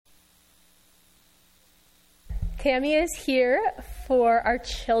Tammy is here for our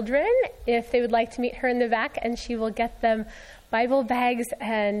children if they would like to meet her in the back, and she will get them Bible bags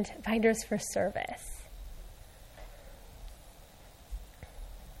and binders for service.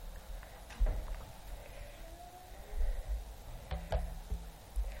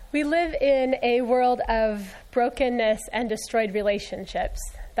 We live in a world of brokenness and destroyed relationships.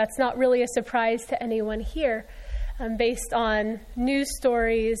 That's not really a surprise to anyone here, based on news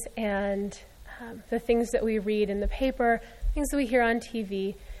stories and the things that we read in the paper, things that we hear on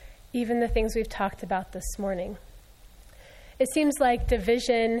TV, even the things we've talked about this morning. It seems like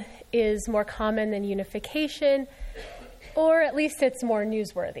division is more common than unification, or at least it's more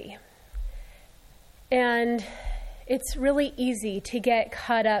newsworthy. And it's really easy to get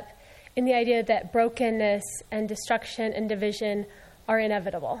caught up in the idea that brokenness and destruction and division are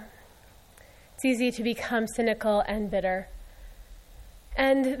inevitable. It's easy to become cynical and bitter.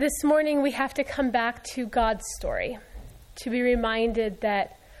 And this morning we have to come back to God's story, to be reminded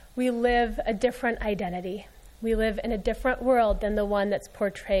that we live a different identity. We live in a different world than the one that's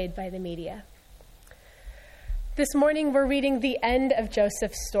portrayed by the media. This morning we're reading the end of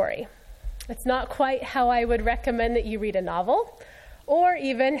Joseph's story. It's not quite how I would recommend that you read a novel, or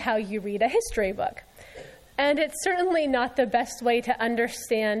even how you read a history book. And it's certainly not the best way to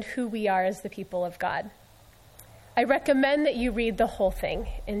understand who we are as the people of God. I recommend that you read the whole thing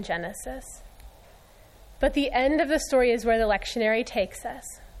in Genesis. But the end of the story is where the lectionary takes us.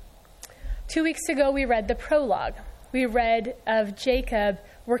 2 weeks ago, we read the prologue. We read of Jacob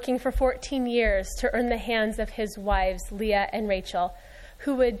working for 14 years to earn the hands of his wives, Leah and Rachel,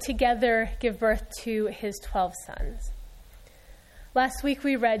 who would together give birth to his 12 sons. Last week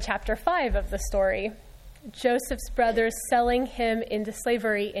we read chapter 5 of the story, Joseph's brothers selling him into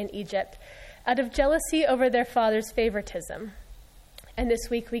slavery in Egypt out of jealousy over their father's favoritism. And this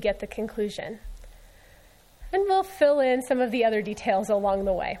week we get the conclusion. And we'll fill in some of the other details along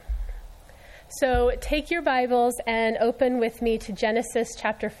the way. So take your Bibles and open with me to Genesis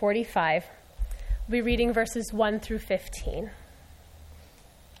chapter 45. We'll be reading verses 1 through 15.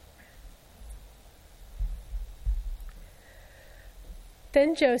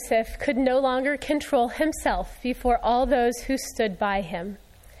 Then Joseph could no longer control himself before all those who stood by him.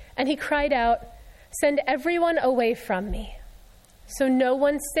 And he cried out, "Send everyone away from me." So no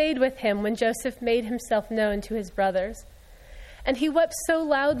one stayed with him when Joseph made himself known to his brothers. And he wept so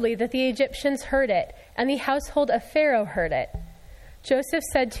loudly that the Egyptians heard it, and the household of Pharaoh heard it. Joseph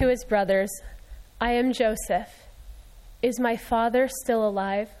said to his brothers, "I am Joseph. Is my father still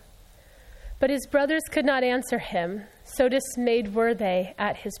alive?" But his brothers could not answer him, so dismayed were they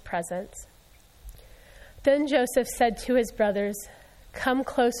at his presence. Then Joseph said to his brothers, "Come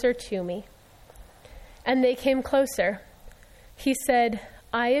closer to me." And they came closer. He said,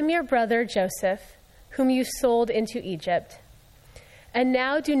 "I am your brother Joseph, whom you sold into Egypt. And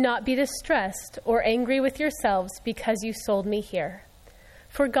now do not be distressed or angry with yourselves because you sold me here.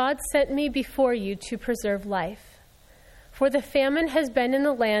 For God sent me before you to preserve life. For the famine has been in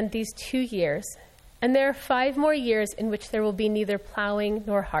the land these 2 years, and there are 5 more years in which there will be neither plowing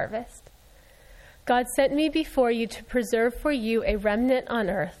nor harvest. God sent me before you to preserve for you a remnant on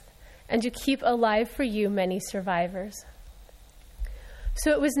earth, and to keep alive for you many survivors.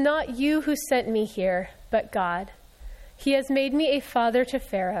 So it was not you who sent me here, but God. He has made me a father to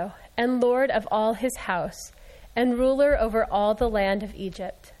Pharaoh, and lord of all his house, and ruler over all the land of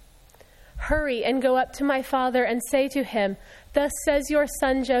Egypt. Hurry and go up to my father and say to him, 'Thus says your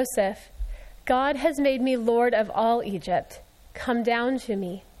son Joseph, God has made me lord of all Egypt. Come down to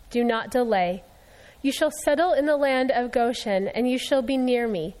me. Do not delay. You shall settle in the land of Goshen, and you shall be near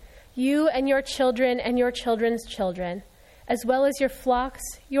me, you and your children and your children's children, as well as your flocks,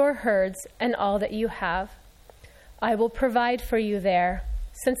 your herds, and all that you have. I will provide for you there,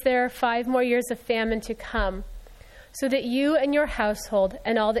 since there are 5 more years of famine to come, so that you and your household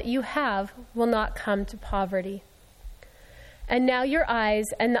and all that you have will not come to poverty. And now your eyes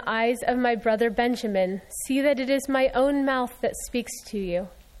and the eyes of my brother Benjamin see that it is my own mouth that speaks to you.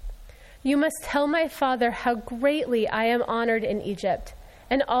 You must tell my father how greatly I am honored in Egypt,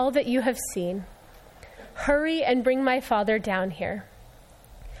 and all that you have seen. Hurry and bring my father down here."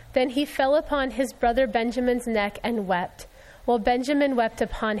 Then he fell upon his brother Benjamin's neck and wept, while Benjamin wept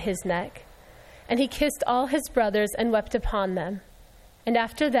upon his neck. And he kissed all his brothers and wept upon them. And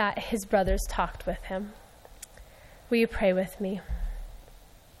after that, his brothers talked with him. Will you pray with me?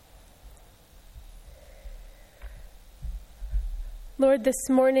 Lord, this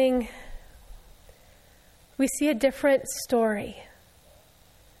morning, we see a different story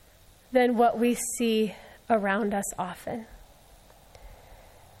than what we see around us often.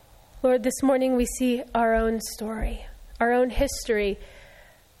 Lord, this morning we see our own story, our own history,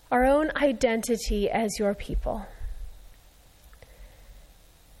 our own identity as your people.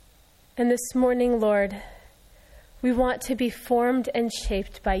 And this morning, Lord, we want to be formed and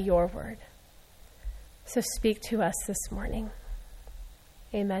shaped by your word. So speak to us this morning.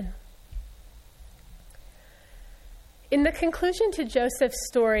 Amen. In the conclusion to Joseph's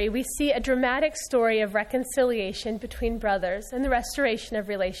story, we see a dramatic story of reconciliation between brothers and the restoration of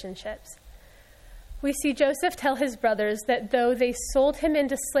relationships. We see Joseph tell his brothers that though they sold him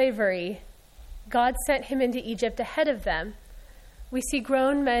into slavery, God sent him into Egypt ahead of them. We see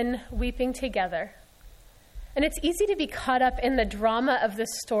grown men weeping together. And it's easy to be caught up in the drama of the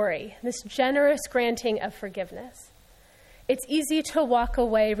story, this generous granting of forgiveness. It's easy to walk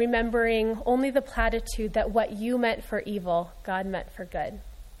away remembering only the platitude that what you meant for evil, God meant for good.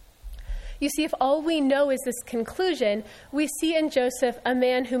 You see, if all we know is this conclusion, we see in Joseph a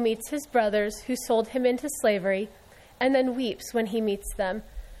man who meets his brothers who sold him into slavery and then weeps when he meets them.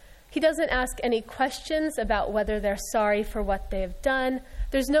 He doesn't ask any questions about whether they're sorry for what they have done.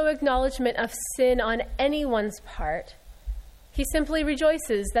 There's no acknowledgement of sin on anyone's part. He simply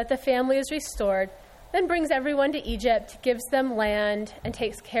rejoices that the family is restored, then brings everyone to Egypt, gives them land, and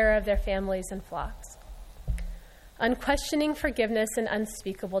takes care of their families and flocks. Unquestioning forgiveness and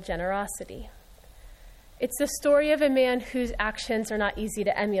unspeakable generosity. It's the story of a man whose actions are not easy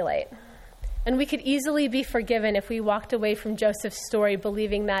to emulate. And we could easily be forgiven if we walked away from Joseph's story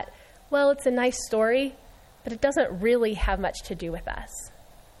believing that, well, it's a nice story, but it doesn't really have much to do with us.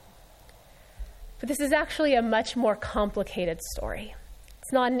 But this is actually a much more complicated story.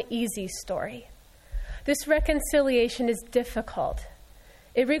 It's not an easy story. This reconciliation is difficult.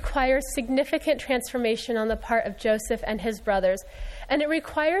 It requires significant transformation on the part of Joseph and his brothers, and it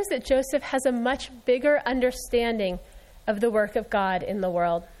requires that Joseph has a much bigger understanding of the work of God in the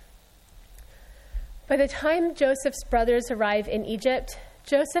world. By the time Joseph's brothers arrive in Egypt,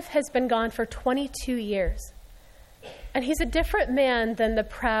 Joseph has been gone for 22 years. And he's a different man than the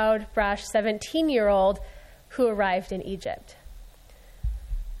proud, brash 17-year-old who arrived in Egypt.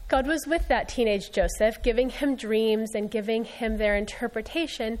 God was with that teenage Joseph, giving him dreams and giving him their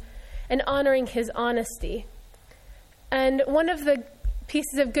interpretation and honoring his honesty. And one of the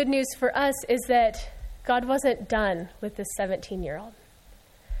pieces of good news for us is that God wasn't done with this 17-year-old.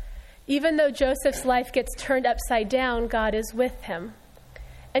 Even though Joseph's life gets turned upside down, God is with him.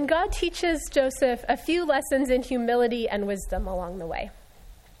 And God teaches Joseph a few lessons in humility and wisdom along the way.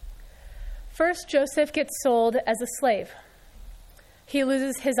 First, Joseph gets sold as a slave. He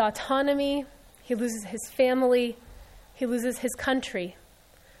loses his autonomy, he loses his family, he loses his country.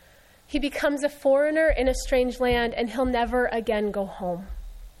 He becomes a foreigner in a strange land, and he'll never again go home.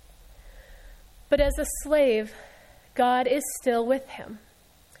 But as a slave, God is still with him.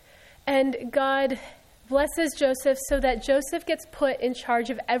 And God blesses Joseph so that Joseph gets put in charge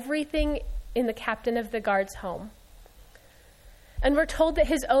of everything in the captain of the guard's home. And we're told that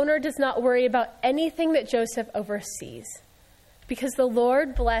his owner does not worry about anything that Joseph oversees, because the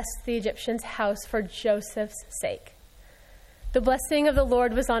Lord blessed the Egyptian's house for Joseph's sake. The blessing of the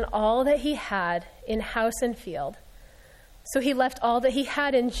Lord was on all that he had in house and field. So he left all that he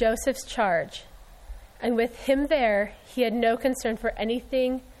had in Joseph's charge. And with him there, he had no concern for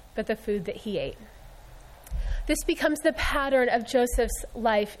anything but the food that he ate. This becomes the pattern of Joseph's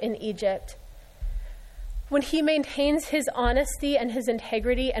life in Egypt. When he maintains his honesty and his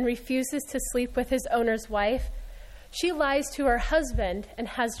integrity and refuses to sleep with his owner's wife, she lies to her husband and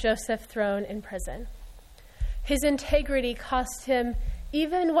has Joseph thrown in prison. His integrity cost him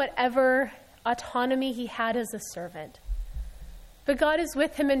even whatever autonomy he had as a servant. But God is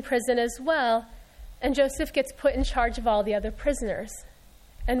with him in prison as well, and Joseph gets put in charge of all the other prisoners.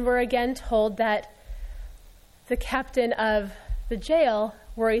 And we're again told that the captain of the jail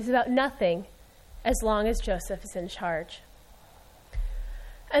worries about nothing as long as Joseph is in charge.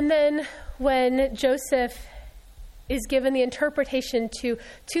 And then when Joseph is given the interpretation to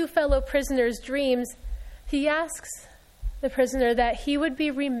two fellow prisoners' dreams, he asks the prisoner that he would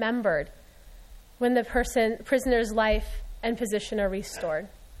be remembered when the prisoner's life and position are restored.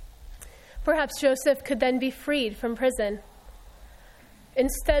 Perhaps Joseph could then be freed from prison.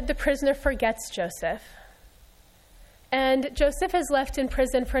 Instead, the prisoner forgets Joseph. And Joseph is left in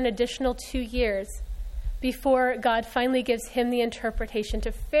prison for an additional 2 years before God finally gives him the interpretation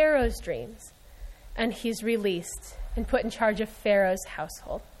to Pharaoh's dreams, and he's released and put in charge of Pharaoh's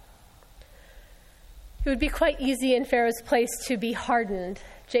household. It would be quite easy in Pharaoh's place to be hardened,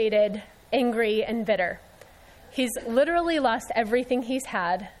 jaded, angry, and bitter. He's literally lost everything he's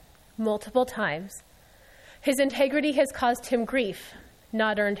had multiple times. His integrity has caused him grief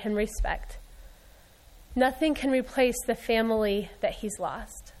not earned him respect. Nothing can replace the family that he's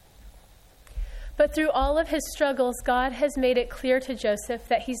lost. But through all of his struggles, God has made it clear to Joseph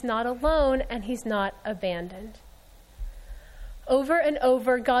that he's not alone and he's not abandoned. Over and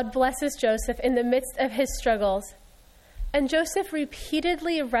over, God blesses Joseph in the midst of his struggles, and Joseph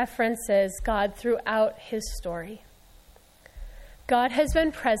repeatedly references God throughout his story. God has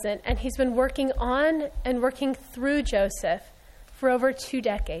been present, and he's been working on and working through Joseph for over 2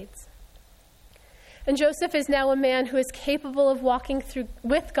 decades. And Joseph is now a man who is capable of walking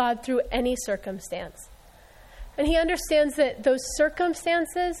with God through any circumstance. And he understands that those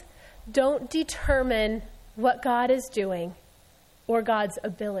circumstances don't determine what God is doing or God's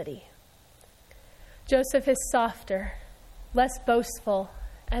ability. Joseph is softer, less boastful,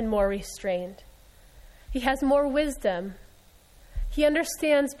 and more restrained. He has more wisdom. He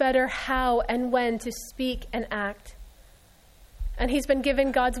understands better how and when to speak and act. And he's been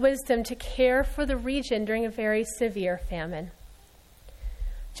given God's wisdom to care for the region during a very severe famine.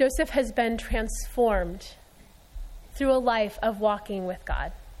 Joseph has been transformed through a life of walking with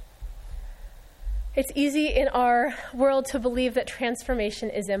God. It's easy in our world to believe that transformation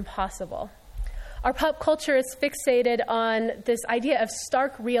is impossible. Our pop culture is fixated on this idea of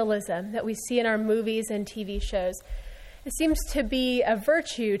stark realism that we see in our movies and TV shows. It seems to be a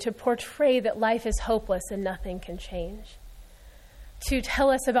virtue to portray that life is hopeless and nothing can change, to tell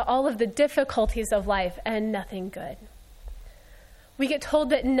us about all of the difficulties of life and nothing good. We get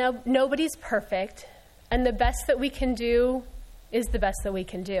told that nobody's perfect, and the best that we can do is the best that we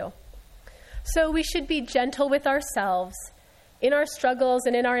can do. So we should be gentle with ourselves in our struggles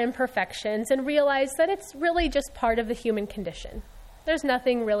and in our imperfections and realize that it's really just part of the human condition. There's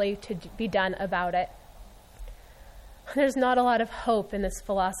nothing really to be done about it. There's not a lot of hope in this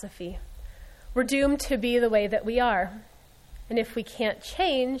philosophy. We're doomed to be the way that we are. And if we can't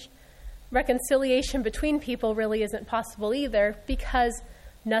change, reconciliation between people really isn't possible either, because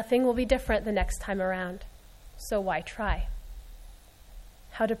nothing will be different the next time around. So why try?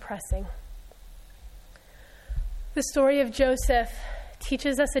 How depressing. The story of Joseph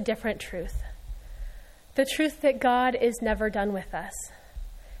teaches us a different truth. The truth that God is never done with us,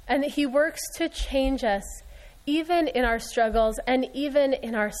 and that he works to change us even in our struggles and even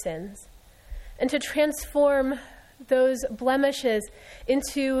in our sins, and to transform those blemishes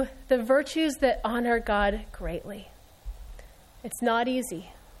into the virtues that honor God greatly. It's not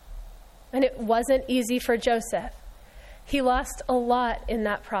easy. And it wasn't easy for Joseph. He lost a lot in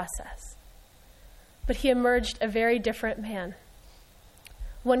that process. But he emerged a very different man,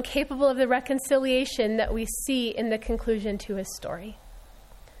 one capable of the reconciliation that we see in the conclusion to his story.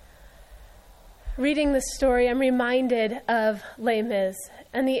 Reading this story, I'm reminded of Les Mis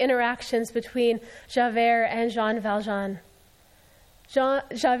and the interactions between Javert and Jean Valjean.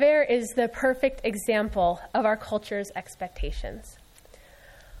 Javert is the perfect example of our culture's expectations.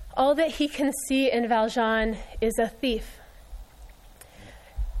 All that he can see in Valjean is a thief.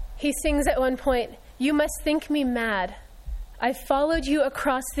 He sings at one point, "You must think me mad. I've followed you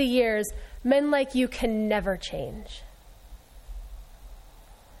across the years. Men like you can never change."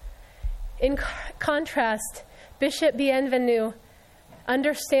 In contrast, Bishop Bienvenu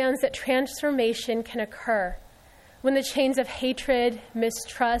understands that transformation can occur when the chains of hatred,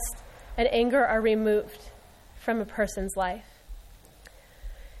 mistrust, and anger are removed from a person's life.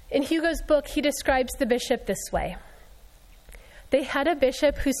 In Hugo's book, he describes the bishop this way. They had a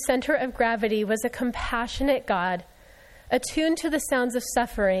bishop whose center of gravity was a compassionate God, attuned to the sounds of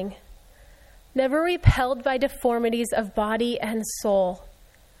suffering, never repelled by deformities of body and soul,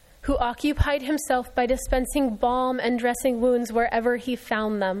 who occupied himself by dispensing balm and dressing wounds wherever he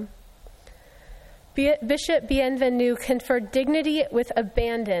found them. Bishop Bienvenu conferred dignity with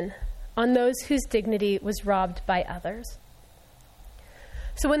abandon on those whose dignity was robbed by others.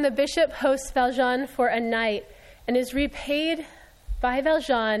 So when the bishop hosts Valjean for a night and is repaid by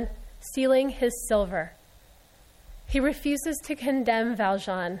Valjean stealing his silver, he refuses to condemn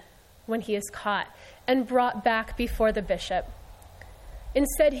Valjean when he is caught and brought back before the bishop.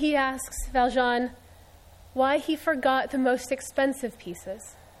 Instead, he asks Valjean why he forgot the most expensive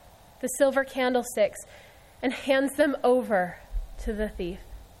pieces, the silver candlesticks, and hands them over to the thief.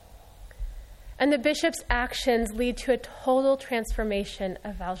 And the bishop's actions lead to a total transformation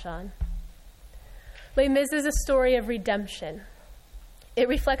of Valjean. Les Mis is a story of redemption. It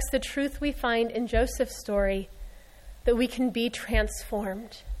reflects the truth we find in Joseph's story, that we can be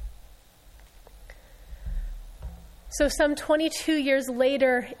transformed. So some 22 years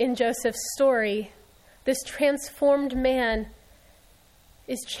later in Joseph's story, this transformed man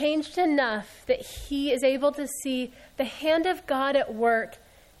is changed enough that he is able to see the hand of God at work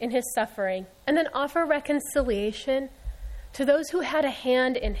in his suffering and then offer reconciliation to those who had a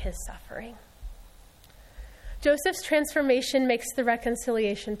hand in his suffering. Joseph's transformation makes the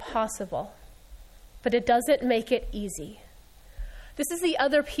reconciliation possible, but it doesn't make it easy. This is the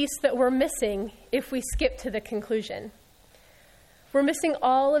other piece that we're missing if we skip to the conclusion. We're missing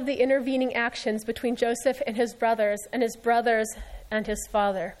all of the intervening actions between Joseph and his brothers and his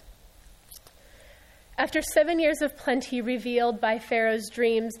father. After 7 years of plenty revealed by Pharaoh's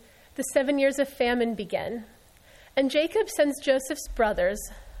dreams, the 7 years of famine begin. And Jacob sends Joseph's brothers,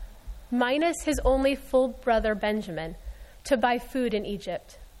 minus his only full brother Benjamin, to buy food in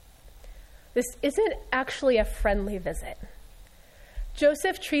Egypt. This isn't actually a friendly visit.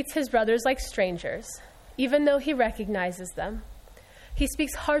 Joseph treats his brothers like strangers, even though he recognizes them. He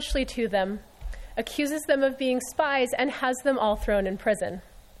speaks harshly to them, accuses them of being spies, and has them all thrown in prison.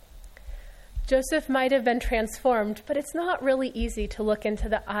 Joseph might have been transformed, but it's not really easy to look into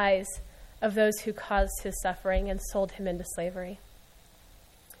the eyes of those who caused his suffering and sold him into slavery.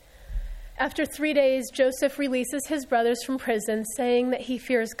 After 3 days, Joseph releases his brothers from prison, saying that he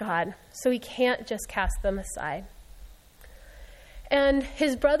fears God, so he can't just cast them aside. And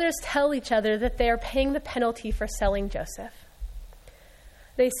his brothers tell each other that they are paying the penalty for selling Joseph.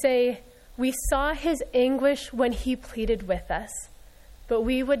 They say, "We saw his anguish when he pleaded with us, but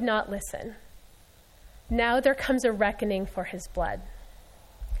we would not listen. Now there comes a reckoning for his blood."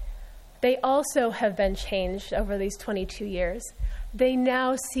 They also have been changed over these 22 years. They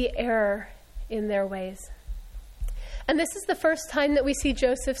now see error in their ways. And this is the first time that we see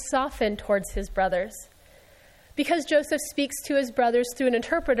Joseph soften towards his brothers. Because Joseph speaks to his brothers through an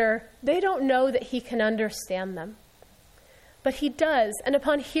interpreter, they don't know that he can understand them. But he does, and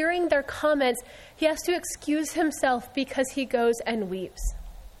upon hearing their comments, he has to excuse himself because he goes and weeps.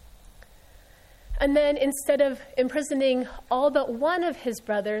 And then instead of imprisoning all but one of his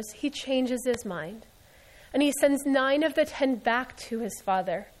brothers, he changes his mind. And he sends 9 of the 10 back to his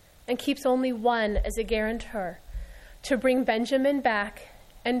father and keeps only one as a guarantor to bring Benjamin back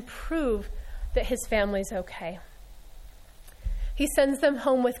and prove that his family's okay. He sends them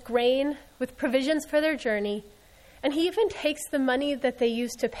home with grain, with provisions for their journey, and he even takes the money that they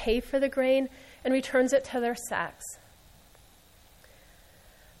used to pay for the grain and returns it to their sacks.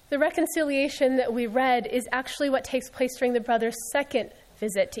 The reconciliation that we read is actually what takes place during the brothers' second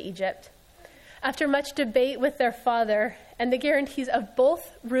visit to Egypt. After much debate with their father and the guarantees of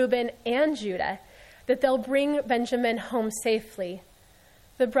both Reuben and Judah that they'll bring Benjamin home safely,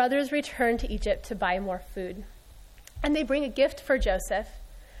 the brothers return to Egypt to buy more food. And they bring a gift for Joseph.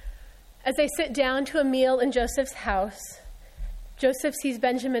 As they sit down to a meal in Joseph's house, Joseph sees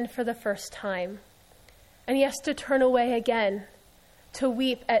Benjamin for the first time, and he has to turn away again to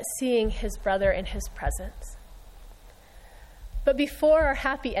weep at seeing his brother in his presence. But before our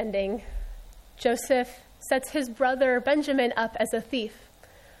happy ending, Joseph sets his brother Benjamin up as a thief.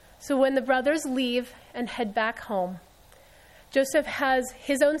 So when the brothers leave and head back home, Joseph has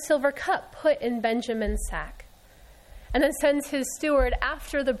his own silver cup put in Benjamin's sack, and then sends his steward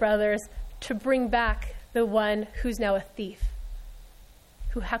after the brothers to bring back the one who's now a thief,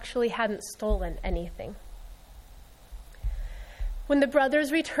 who actually hadn't stolen anything. When the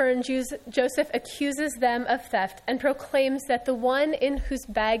brothers return, Joseph accuses them of theft and proclaims that the one in whose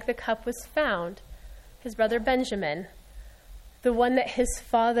bag the cup was found, his brother Benjamin, the one that his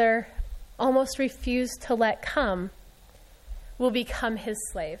father almost refused to let come, will become his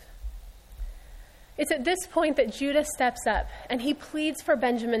slave. It's at this point that Judah steps up and he pleads for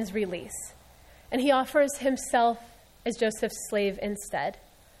Benjamin's release, and he offers himself as Joseph's slave instead.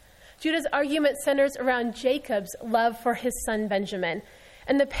 Judah's argument centers around Jacob's love for his son Benjamin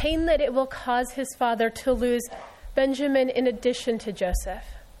and the pain that it will cause his father to lose Benjamin in addition to Joseph,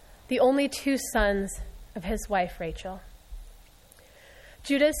 the only 2 sons of his wife Rachel.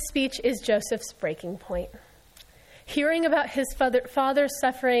 Judah's speech is Joseph's breaking point. Hearing about his father's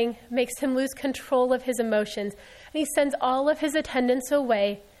suffering makes him lose control of his emotions, and he sends all of his attendants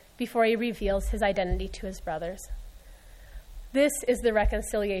away before he reveals his identity to his brothers. This is the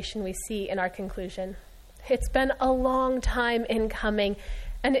reconciliation we see in our conclusion. It's been a long time in coming,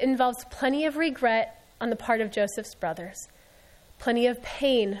 and it involves plenty of regret on the part of Joseph's brothers, plenty of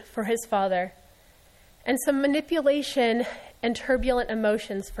pain for his father, and some manipulation and turbulent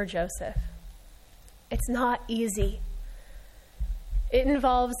emotions for Joseph. It's not easy. It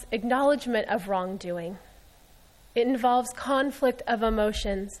involves acknowledgement of wrongdoing. It involves conflict of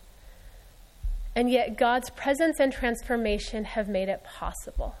emotions. And yet God's presence and transformation have made it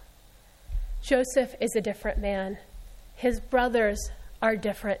possible. Joseph is a different man. His brothers are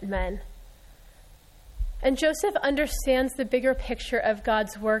different men. And Joseph understands the bigger picture of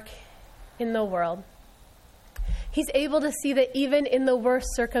God's work in the world. He's able to see that even in the worst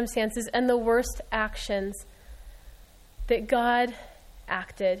circumstances and the worst actions, that God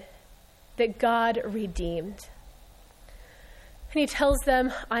acted, that God redeemed. And he tells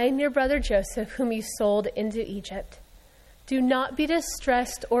them, I am your brother Joseph, whom you sold into Egypt. Do not be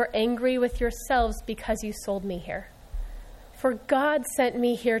distressed or angry with yourselves because you sold me here. For God sent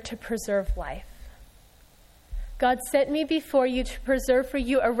me here to preserve life. God sent me before you to preserve for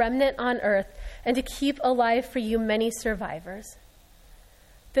you a remnant on earth and to keep alive for you many survivors.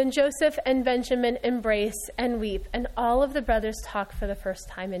 Then Joseph and Benjamin embrace and weep, and all of the brothers talk for the first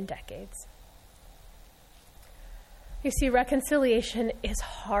time in decades. You see, reconciliation is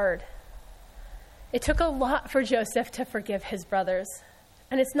hard. It took a lot for Joseph to forgive his brothers,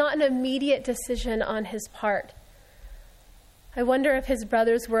 and it's not an immediate decision on his part. I wonder if his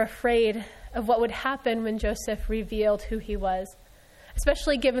brothers were afraid of what would happen when Joseph revealed who he was,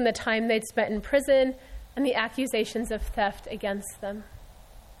 especially given the time they'd spent in prison and the accusations of theft against them.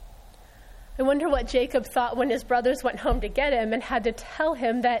 I wonder what Jacob thought when his brothers went home to get him and had to tell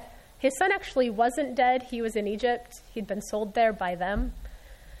him that his son actually wasn't dead. He was in Egypt. He'd been sold there by them.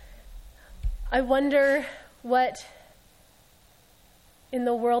 I wonder what in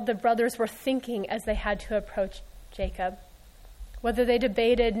the world the brothers were thinking as they had to approach Jacob, whether they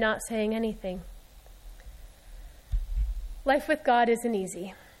debated not saying anything. Life with God isn't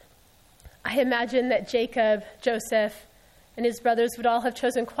easy. I imagine that Jacob, Joseph, and his brothers would all have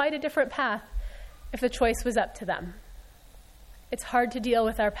chosen quite a different path if the choice was up to them. It's hard to deal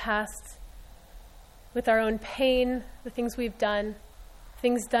with our past, with our own pain, the things we've done,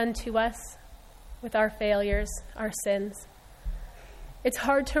 things done to us, with our failures, our sins. It's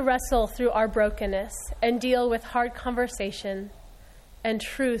hard to wrestle through our brokenness and deal with hard conversation and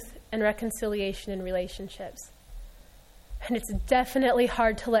truth and reconciliation in relationships. And it's definitely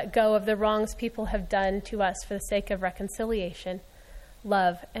hard to let go of the wrongs people have done to us for the sake of reconciliation,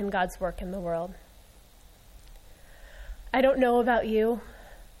 love, and God's work in the world. I don't know about you,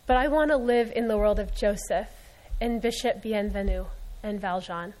 but I want to live in the world of Joseph and Bishop Bienvenu and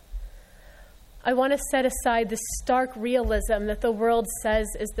Valjean. I want to set aside the stark realism that the world says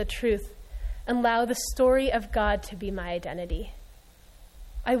is the truth and allow the story of God to be my identity.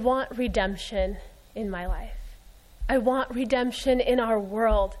 I want redemption in my life. I want redemption in our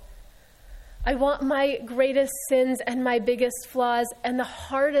world. I want my greatest sins and my biggest flaws and the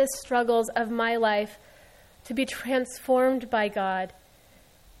hardest struggles of my life to be transformed by God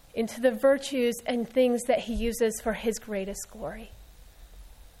into the virtues and things that he uses for his greatest glory.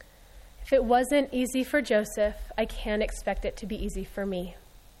 If it wasn't easy for Joseph, I can't expect it to be easy for me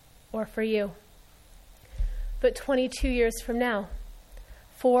or for you. But 22 years from now,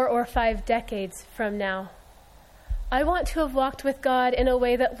 4 or 5 decades from now, I want to have walked with God in a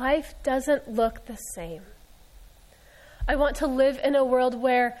way that life doesn't look the same. I want to live in a world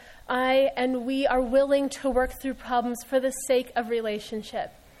where I and we are willing to work through problems for the sake of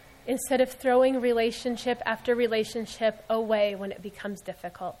relationship, instead of throwing relationship after relationship away when it becomes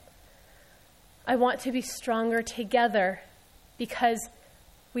difficult. I want to be stronger together because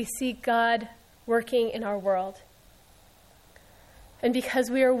we see God working in our world. And because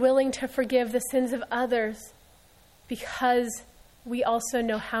we are willing to forgive the sins of others, because we also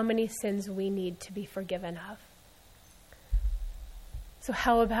know how many sins we need to be forgiven of. So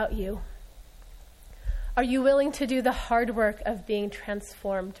how about you? Are you willing to do the hard work of being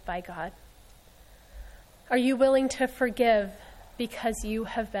transformed by God? Are you willing to forgive because you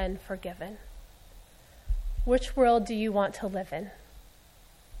have been forgiven? Which world do you want to live in?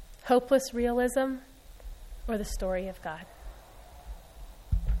 Hopeless realism or the story of God?